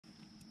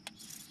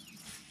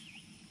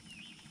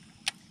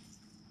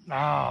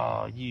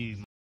Oh,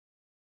 you.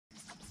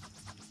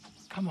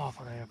 Come off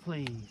of there,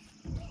 please.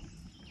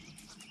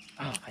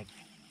 Oh, thank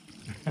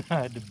you. I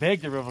had to beg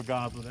the river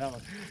gods for that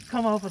one.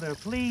 Come off of there,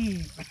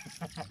 please.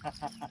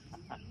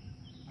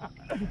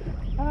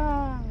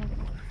 Ah.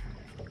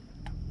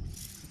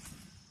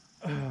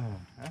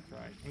 That's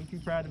right. Ain't too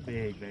proud to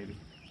beg, baby.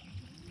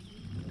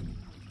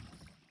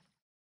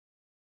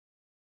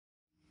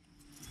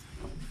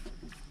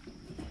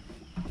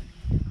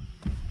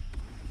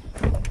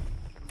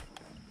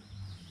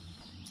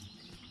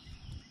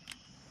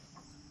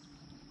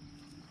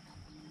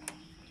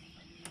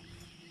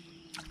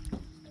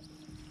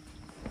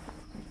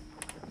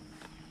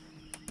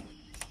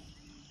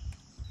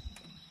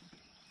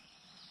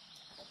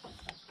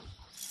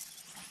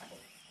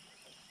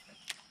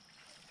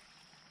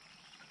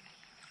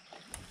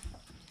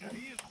 There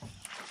he is.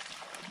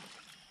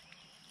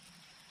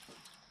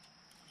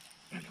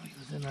 I know he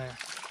was in there.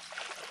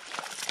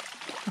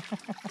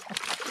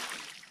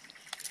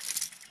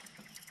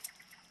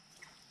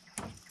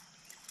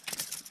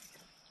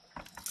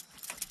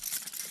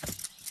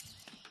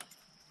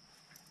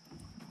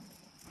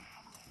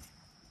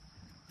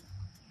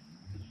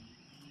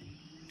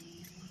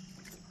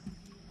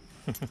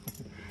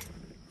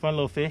 Fun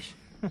little fish.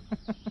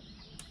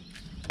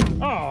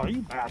 Oh,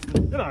 you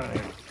bastard. Get out of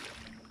there.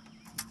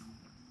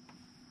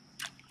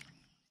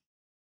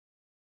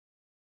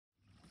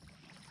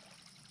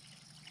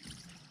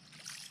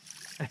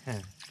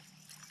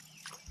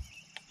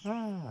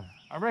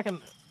 I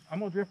reckon I'm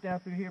gonna drift down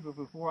through here, but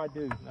before I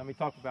do, let me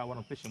talk about what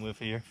I'm fishing with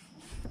here.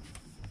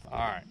 All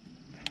right.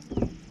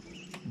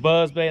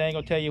 Buzzbait, I ain't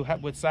gonna tell you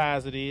what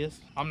size it is.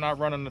 I'm not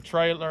running a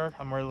trailer.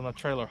 I'm running a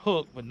trailer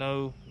hook, but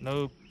no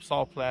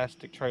soft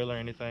plastic trailer or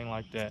anything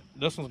like that.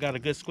 This one's got a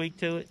good squeak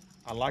to it.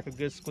 I like a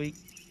good squeak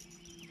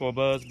for a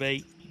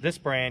buzzbait. This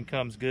brand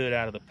comes good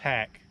out of the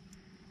pack,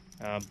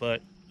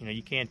 but you know,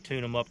 you can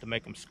tune them up to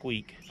make them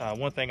squeak.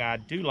 One thing I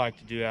do like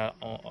to do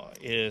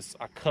is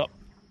I cup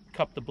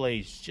the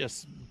blades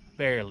just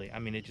barely. I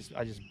mean,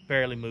 I just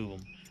barely move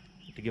them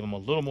to give them a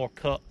little more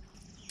cup.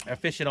 I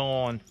fish it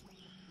on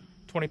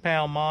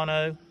 20-pound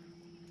mono.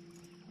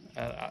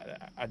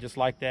 I just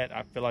like that.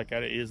 I feel like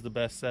that is the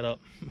best setup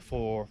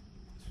for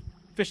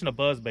fishing a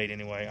buzzbait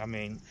anyway. I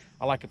mean,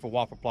 I like it for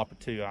whopper plopper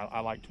too. I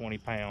like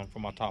 20-pound for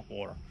my top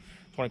water,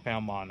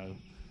 20-pound mono.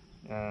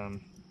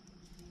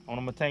 On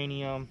a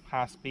Metanium,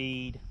 high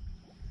speed,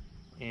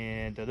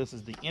 and this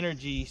is the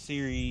Energy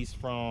series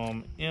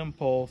from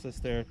Impulse. It's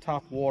their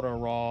top water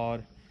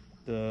rod,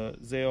 the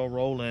Zell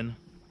Rolling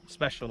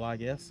Special, I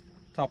guess.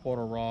 Top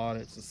water rod.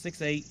 It's a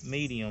 6/8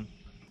 medium,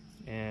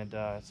 and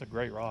it's a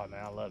great rod,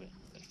 man. I love it.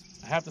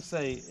 I have to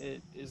say,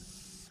 it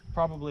is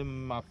probably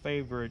my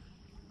favorite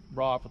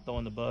rod for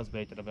throwing the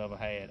buzzbait that I've ever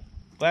had.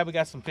 Glad we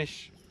got some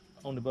fish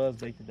on the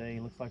buzzbait today.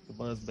 Looks like the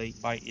buzzbait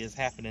bite is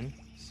happening,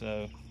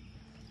 so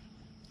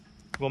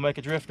we'll make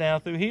a drift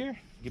down through here,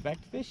 get back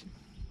to fishing.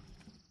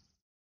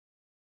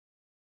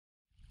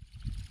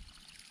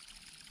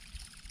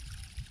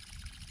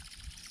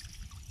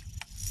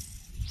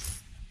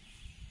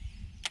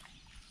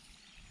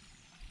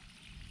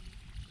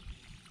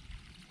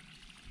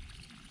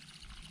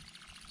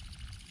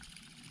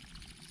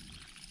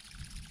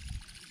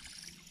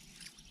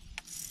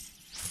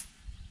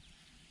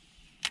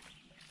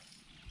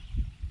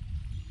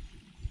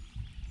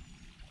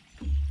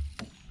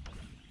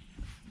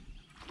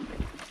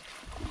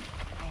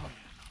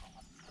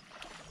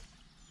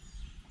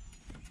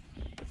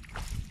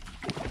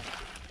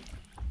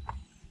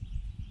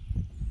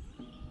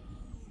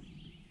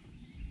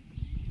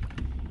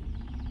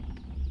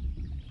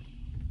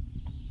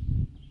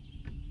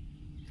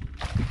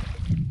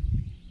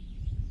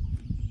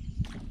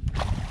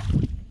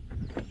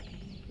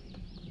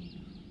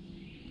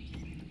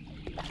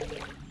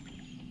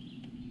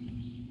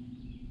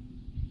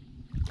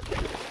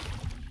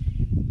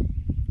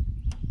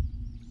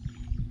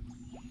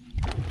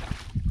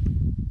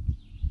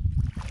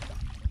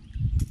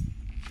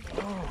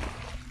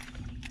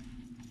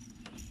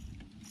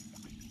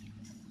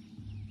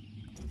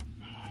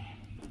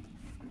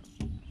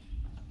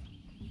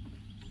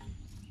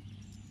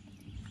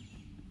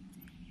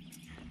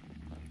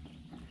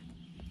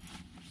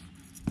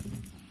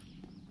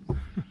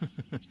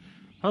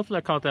 Hopefully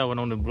I caught that one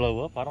on the blow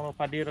up. I don't know if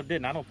I did or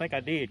didn't. I don't think I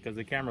did because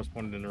the camera's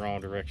pointed in the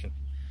wrong direction.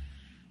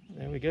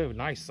 There we go.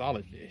 Nice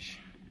solid fish.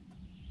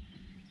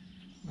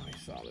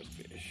 Nice solid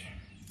fish.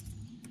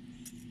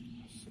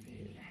 Let's see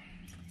here.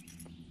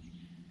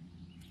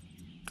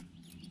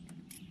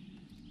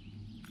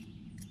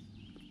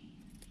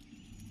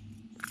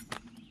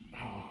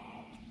 Oh.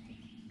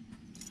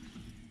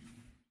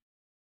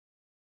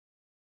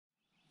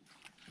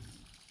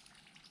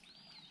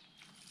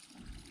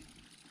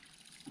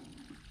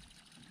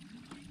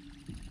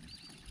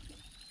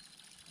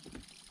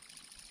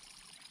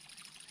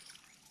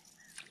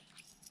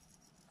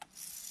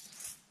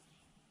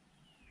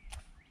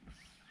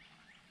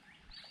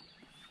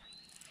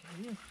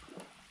 Yeah.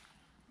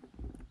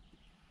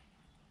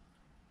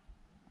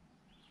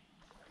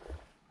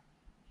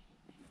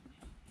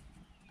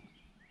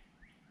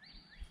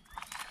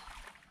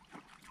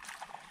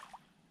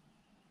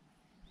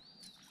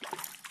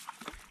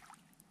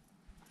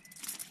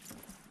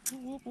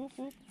 whoop,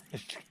 whoop.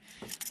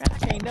 I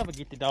can't never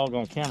get the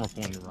doggone camera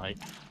pointed right.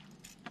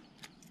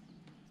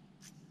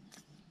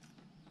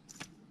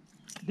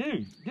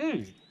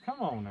 Dude,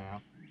 come on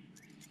now.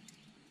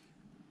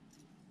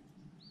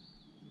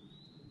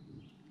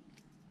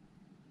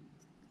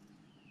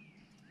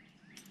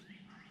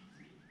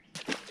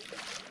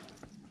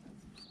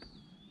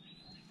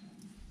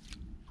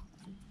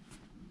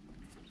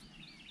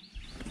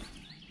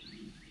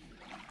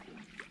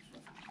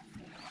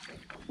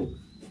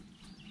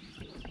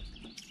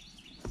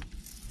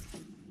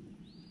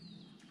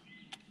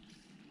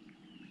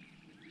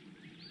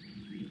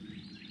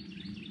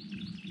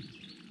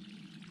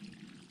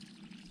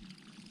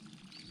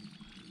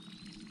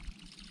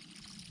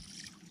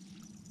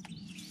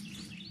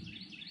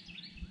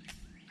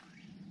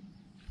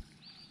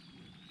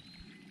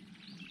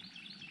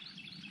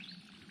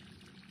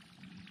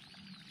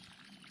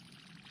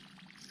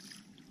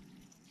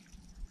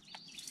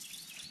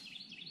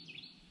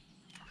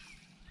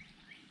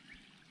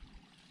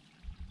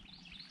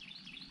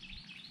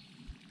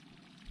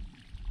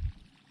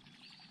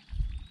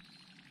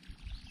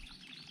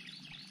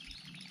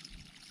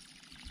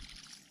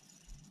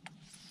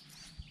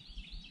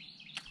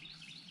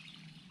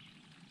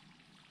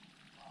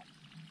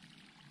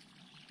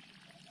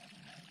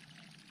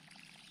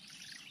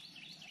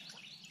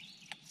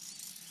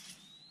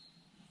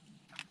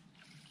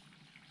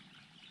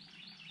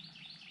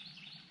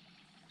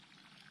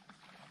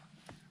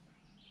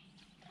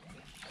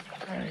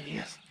 There he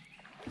is.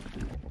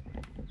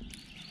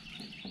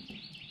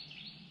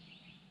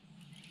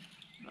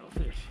 No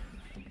fish.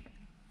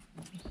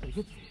 That's a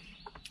good fish.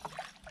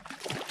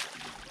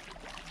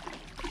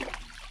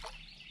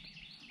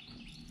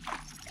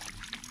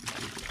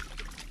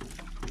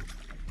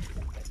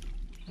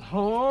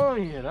 Oh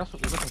yeah, that's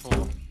what we're looking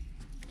for.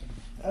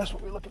 That's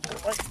what we're looking for,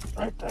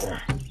 right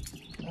there.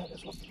 That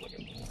is what we're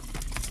looking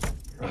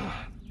for.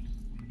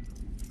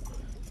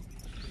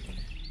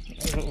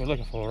 That's what we're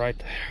looking for, right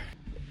there.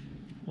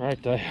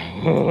 Right there.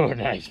 Oh,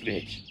 nice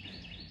fish.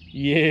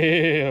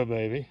 Yeah,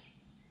 baby.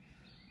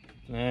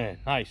 Man,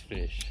 nice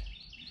fish.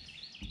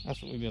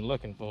 That's what we've been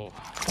looking for.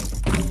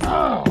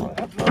 Oh,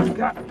 that bug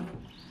got me.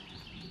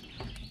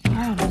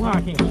 I don't know why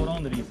I can't hold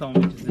on to these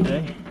sandwiches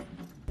today.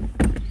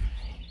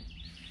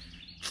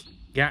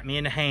 Got me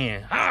in the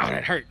hand. Oh,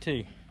 that hurt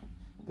too.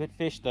 Good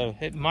fish though.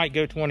 It might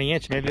go 20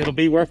 inch. Maybe it'll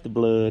be worth the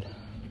blood.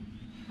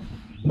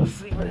 Let's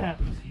see what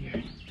happens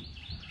here.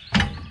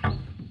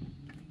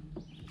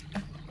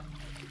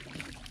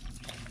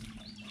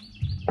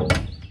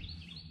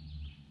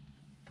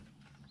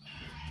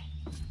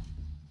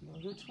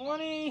 Gonna go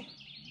 20.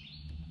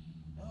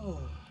 Oh.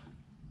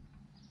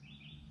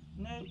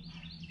 Nope.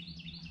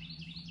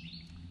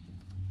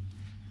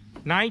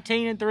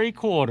 19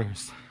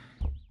 3/4.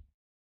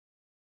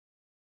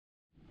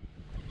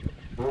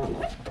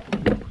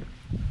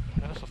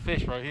 That's a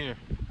fish right here.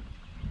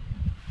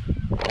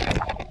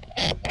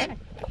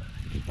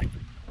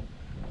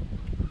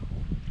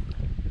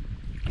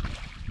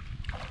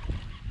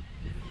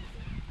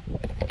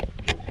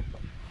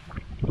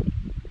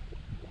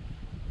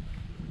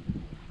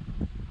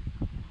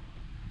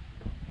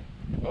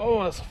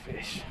 Oh, that's a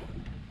fish.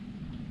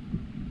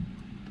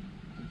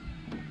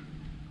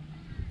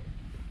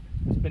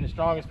 It's been the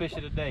strongest fish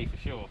of the day for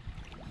sure.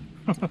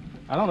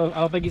 I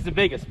don't think he's the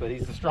biggest, but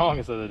he's the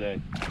strongest of the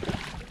day.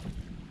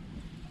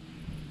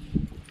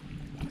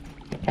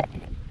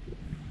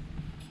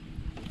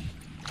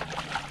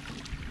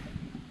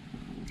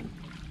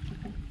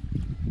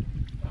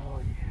 Oh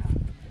yeah.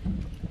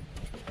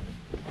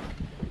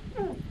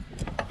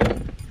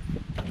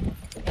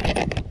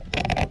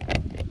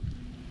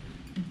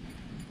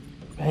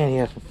 Man, he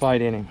has some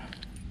fight in him.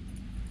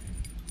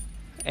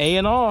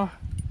 A&R.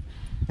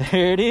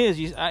 There it is.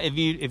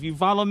 If you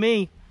follow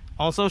me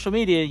on social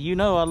media, you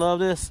know I love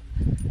this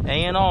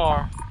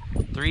A&R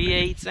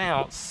 3/8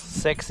 ounce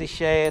sexy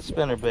shad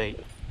spinnerbait.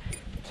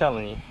 I'm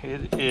telling you,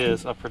 it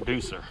is a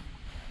producer.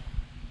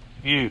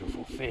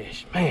 Beautiful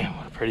fish. Man,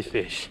 what a pretty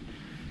fish.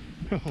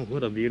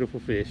 What a beautiful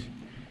fish.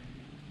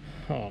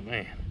 Oh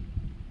man,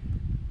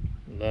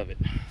 love it.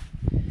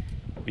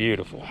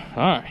 Beautiful.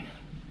 All right,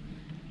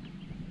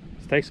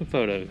 let's take some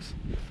photos.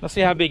 Let's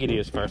see how big it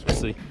is first. Let's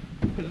see.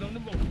 Put it on the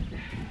board.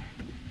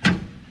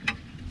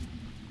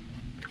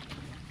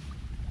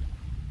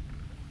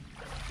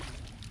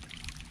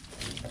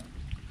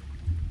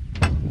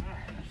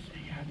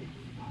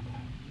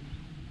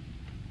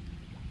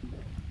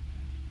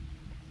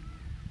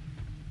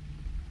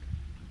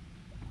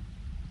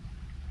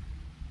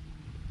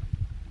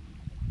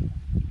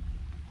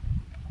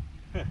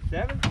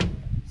 Seven,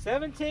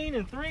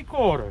 17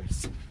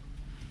 3/4.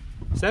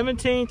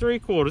 17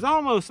 3/4.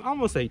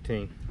 Almost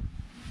 18.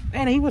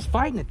 Man, he was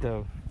fighting it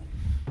though.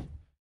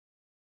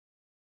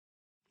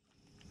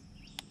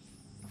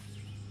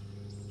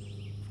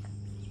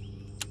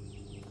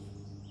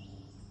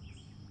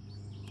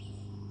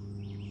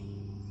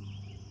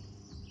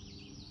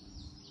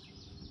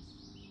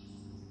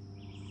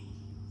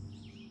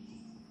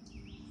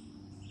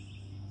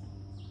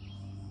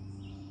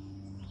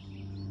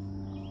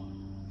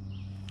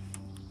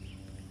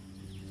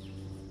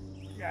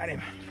 Got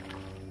him.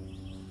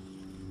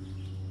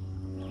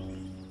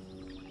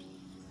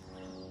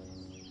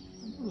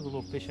 There's a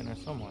little fish in there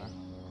somewhere.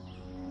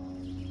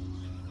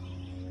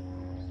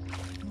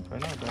 Okay,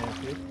 not a bad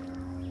fish.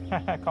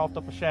 Coughed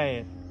up a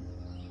shad.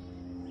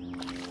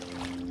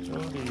 So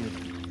it is.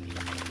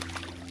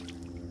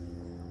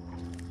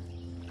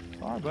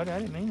 Sorry, buddy, I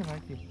didn't mean to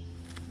make you.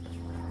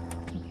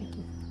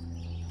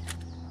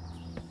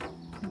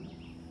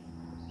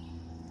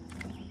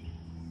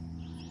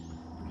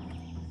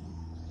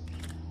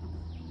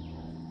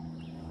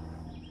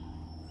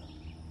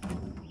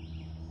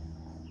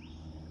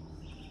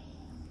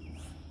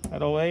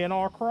 That old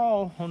A&R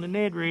crawl on the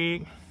Ned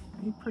rig.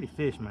 He's pretty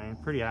fish, man.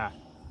 Pretty eye.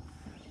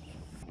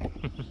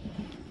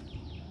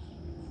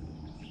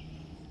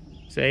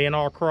 It's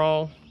A&R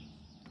crawl,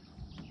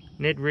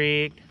 Ned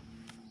rig.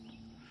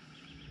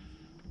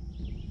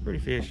 Pretty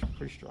fish,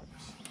 pretty stripes.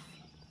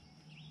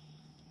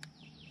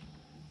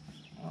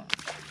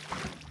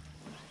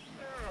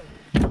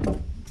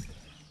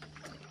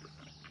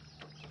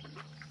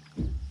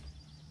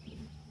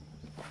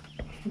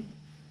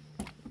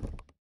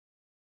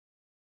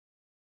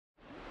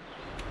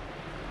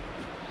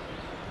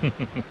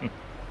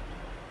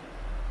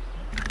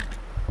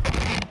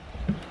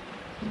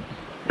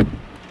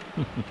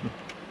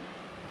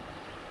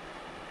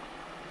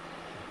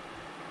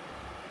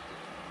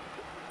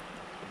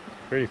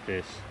 Pretty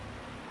fish.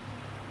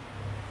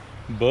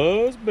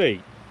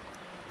 Buzzbait.